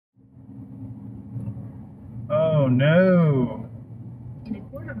Oh no. In a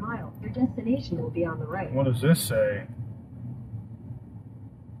quarter mile, your destination will be on the right. What does this say?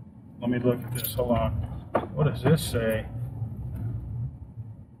 Let me look at this. Hold on. What does this say?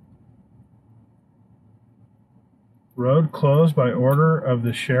 Road closed by order of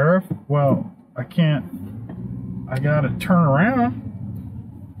the sheriff? Well, I can't. I gotta turn around.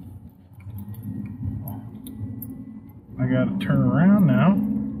 I gotta turn around now.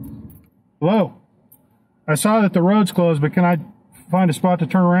 Hello. I saw that the road's closed, but can I find a spot to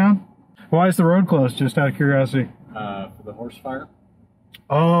turn around? Why is the road closed? Just out of curiosity. For the horse fire.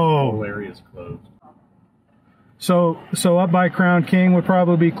 Oh. The whole area is closed. So up by Crown King would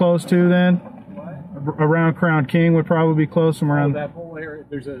probably be closed too then? What? Around Crown King would probably be closed somewhere around. That whole area,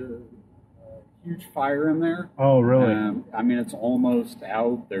 there's a huge fire in there. Oh, really? I mean, it's almost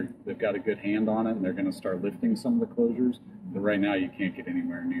out. They've got a good hand on it, and they're going to start lifting some of the closures. But right now, you can't get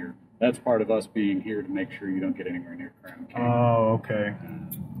anywhere near. That's part of us being here to make sure you don't get anywhere near Crown King. Oh, okay.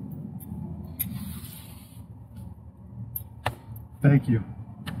 Thank you.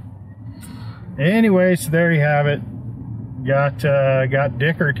 Anyways, there you have it. Got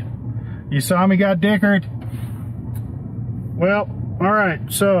dickered. You saw me got dickered. Well, all right.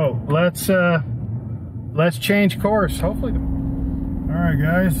 So let's change course. Hopefully. All right,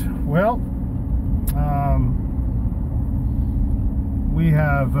 guys. Well, we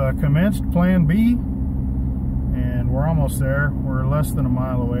have commenced Plan B, and we're almost there. We're less than a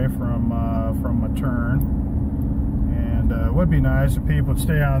mile away from a turn. It would be nice if people would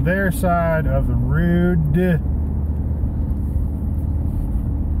stay on their side of the road.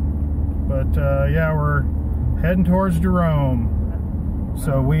 But yeah, we're heading towards Jerome.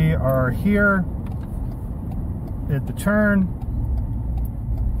 So we are here at the turn,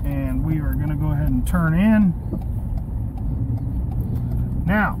 and we are going to go ahead and turn in.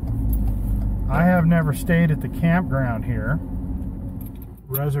 Now, I have never stayed at the campground here.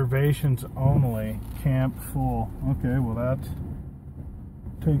 Reservations only, camp full. Okay, well that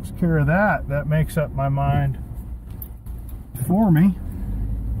takes care of that. That makes up my mind for me.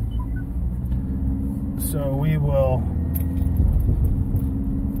 So we will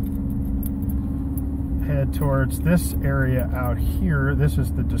head towards this area out here. This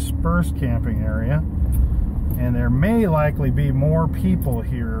is the dispersed camping area, and there may likely be more people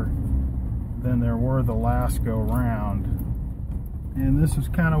here than there were the last go round. And this is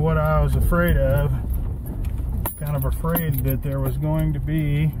kind of what I was afraid of. Kind of afraid that there was going to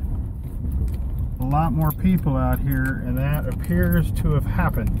be a lot more people out here, and that appears to have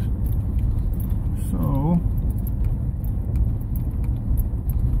happened. So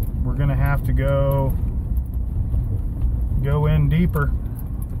we're gonna have to go in deeper.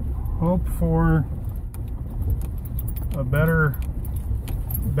 Hope for a better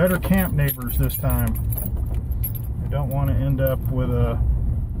camp neighbors this time. Don't want to end up with a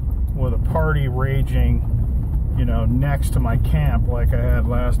party raging, you know, next to my camp like I had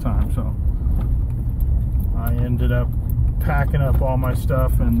last time. So I ended up packing up all my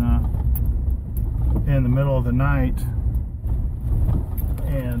stuff in the middle of the night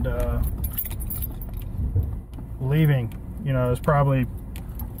and leaving. You know, it was probably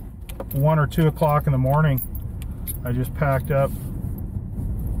 1 or 2 o'clock in the morning. I just packed up.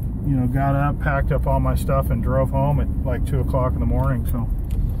 You know, got up, packed up all my stuff, and drove home at like 2 o'clock in the morning. So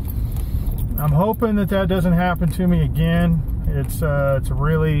I'm hoping that that doesn't happen to me again. It's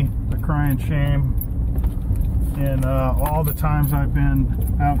really a crying shame. And all the times I've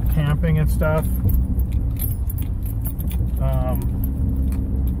been out camping and stuff,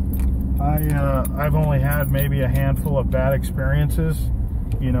 I've only had maybe a handful of bad experiences,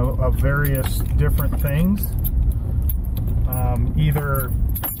 you know, of various different things. Either,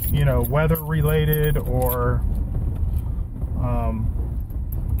 you know, weather related or,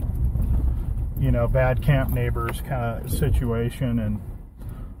 you know, bad camp neighbors kind of situation.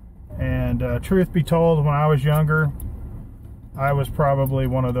 And truth be told, when I was younger, I was probably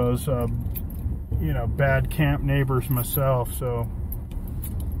one of those, you know, bad camp neighbors myself. So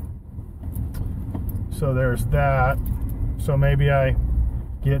there's that. So maybe I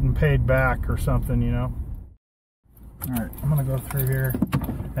getting paid back or something, you know. All right, I'm gonna go through here,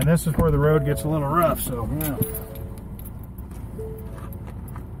 and this is where the road gets a little rough, so yeah.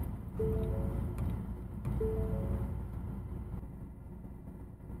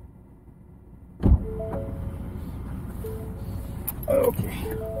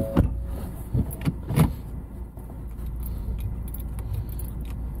 Okay.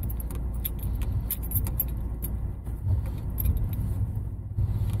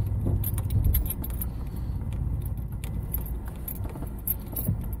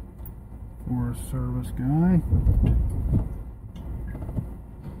 Forest Service guy.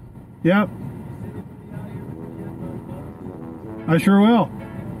 Yep. I sure will.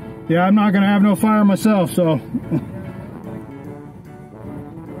 Yeah, I'm not gonna have no fire myself, so.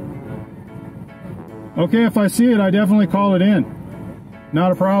 Okay, if I see it, I definitely call it in.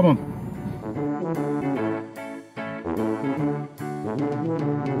 Not a problem.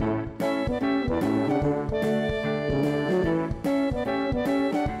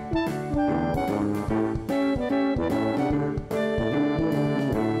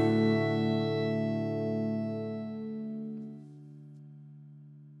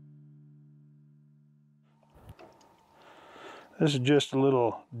 This is just a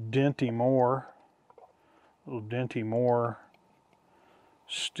little dinty Moor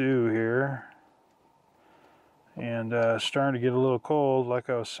stew here, and starting to get a little cold. Like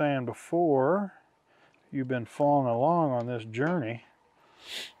I was saying before, you've been following along on this journey,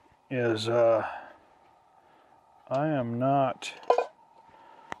 is I am not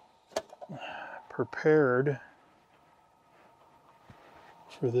prepared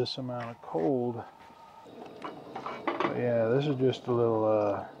for this amount of cold. But yeah, this is just a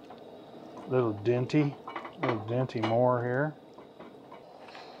little dinty Moor here.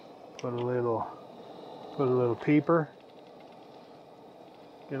 Put a little peeper.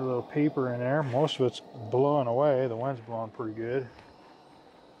 Get a little peeper in there. Most of it's blowing away. The wind's blowing pretty good.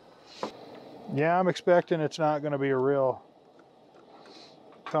 Yeah, I'm expecting it's not going to be a real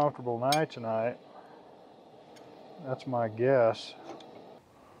comfortable night tonight. That's my guess.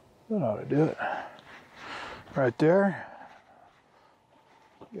 That ought to do it. Right there.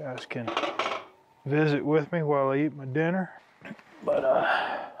 You guys can visit with me while I eat my dinner. But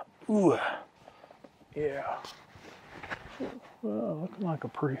ooh, yeah. Well, looking like a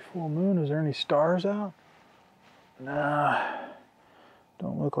pretty full moon. Is there any stars out? Nah,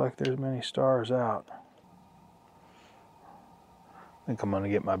 don't look like there's many stars out. I think I'm gonna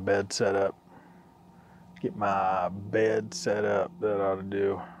get my bed set up. That ought to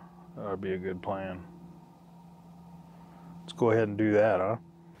do. That ought to be a good plan. Let's go ahead and do that, huh?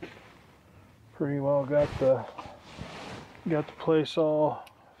 Pretty well got the place all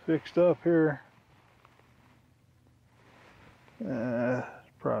fixed up here.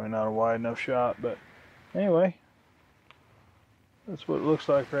 Probably not a wide enough shot, but anyway, that's what it looks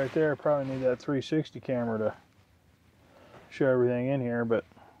like right there. Probably need that 360 camera to show everything in here, but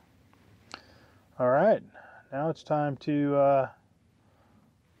all right, now it's time to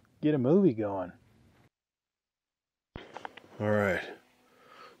get a movie going. All right,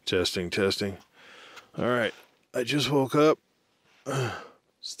 testing. All right, I just woke up.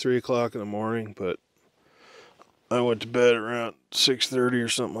 It's 3 o'clock in the morning, but I went to bed around 6:30 or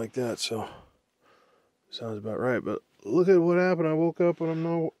something like that, so sounds about right. But look at what happened. I woke up and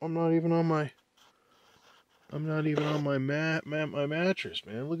I'm not even on my mattress,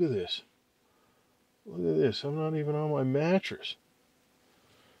 man. Look at this. I'm not even on my mattress.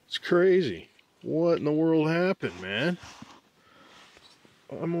 It's crazy. What in the world happened, man?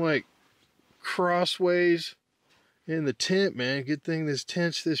 I'm like crossways in the tent, man. Good thing this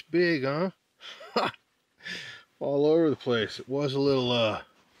tent's this big, huh? All over the place. It was a little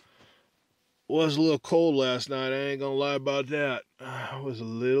cold last night. I ain't gonna lie about that. It was a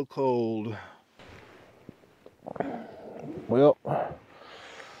little cold. Well,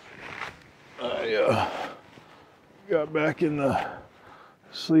 I got back in the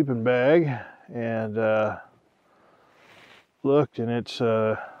sleeping bag and looked, and it's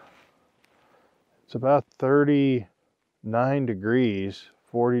about 39 degrees,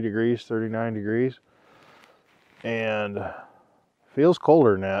 40 degrees, 39 degrees, and feels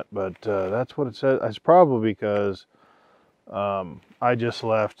colder than that, but that's what it says. It's probably because I just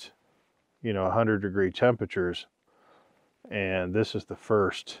left, 100-degree temperatures, and this is the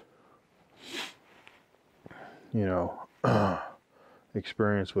first,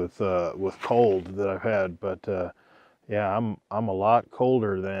 experience with cold that I've had. But yeah, I'm a lot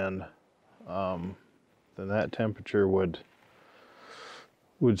colder than that temperature would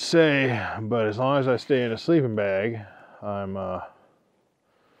say. But as long as I stay in a sleeping bag, I'm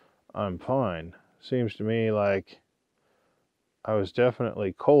fine. Seems to me like I was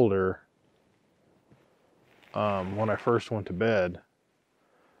definitely colder when I first went to bed,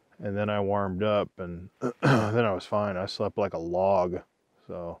 and then I warmed up, and then I was fine. I slept like a log.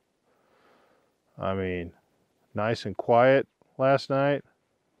 So, I mean, nice and quiet last night.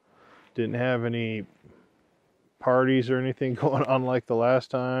 Didn't have any parties or anything going on like the last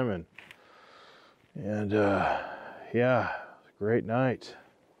time, and yeah, great night.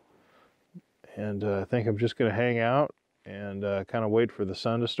 And I think I'm just gonna hang out and kind of wait for the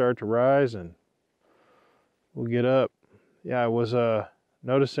sun to start to rise, and we'll get up. Yeah, I was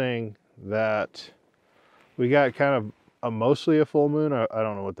noticing that we got kind of mostly a full moon. I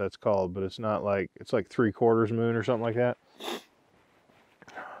don't know what that's called, but it's not like, it's like 3/4 moon or something like that.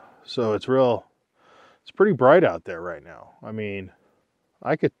 So it's pretty bright out there right now. I mean,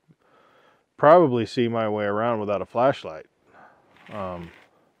 I could probably see my way around without a flashlight. So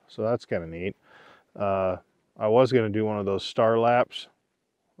that's kind of neat. I was going to do one of those star lapse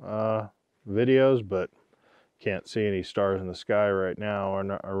videos, but can't see any stars in the sky right now,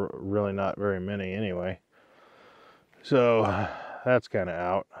 or really not very many anyway. So that's kind of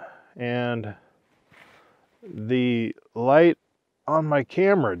out. And the light on my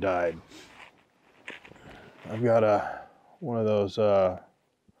camera died. I've got one of those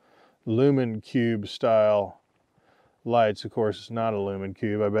lumen cube style lights. Of course, it's not a lumen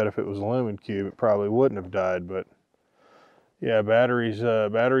cube. I bet if it was a lumen cube, it probably wouldn't have died. But yeah,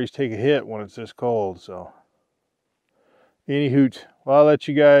 batteries take a hit when it's this cold. So anywho, well, I'll let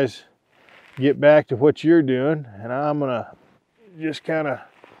you guys get back to what you're doing, and I'm gonna just kind of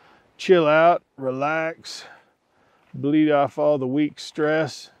chill out, relax, bleed off all the week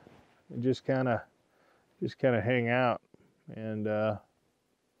stress, and just kind of hang out. And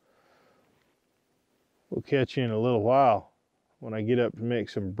we'll catch you in a little while when I get up to make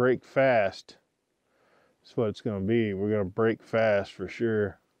some break fast. That's what it's going to be. We're going to break fast for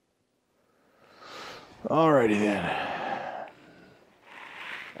sure. Alrighty then.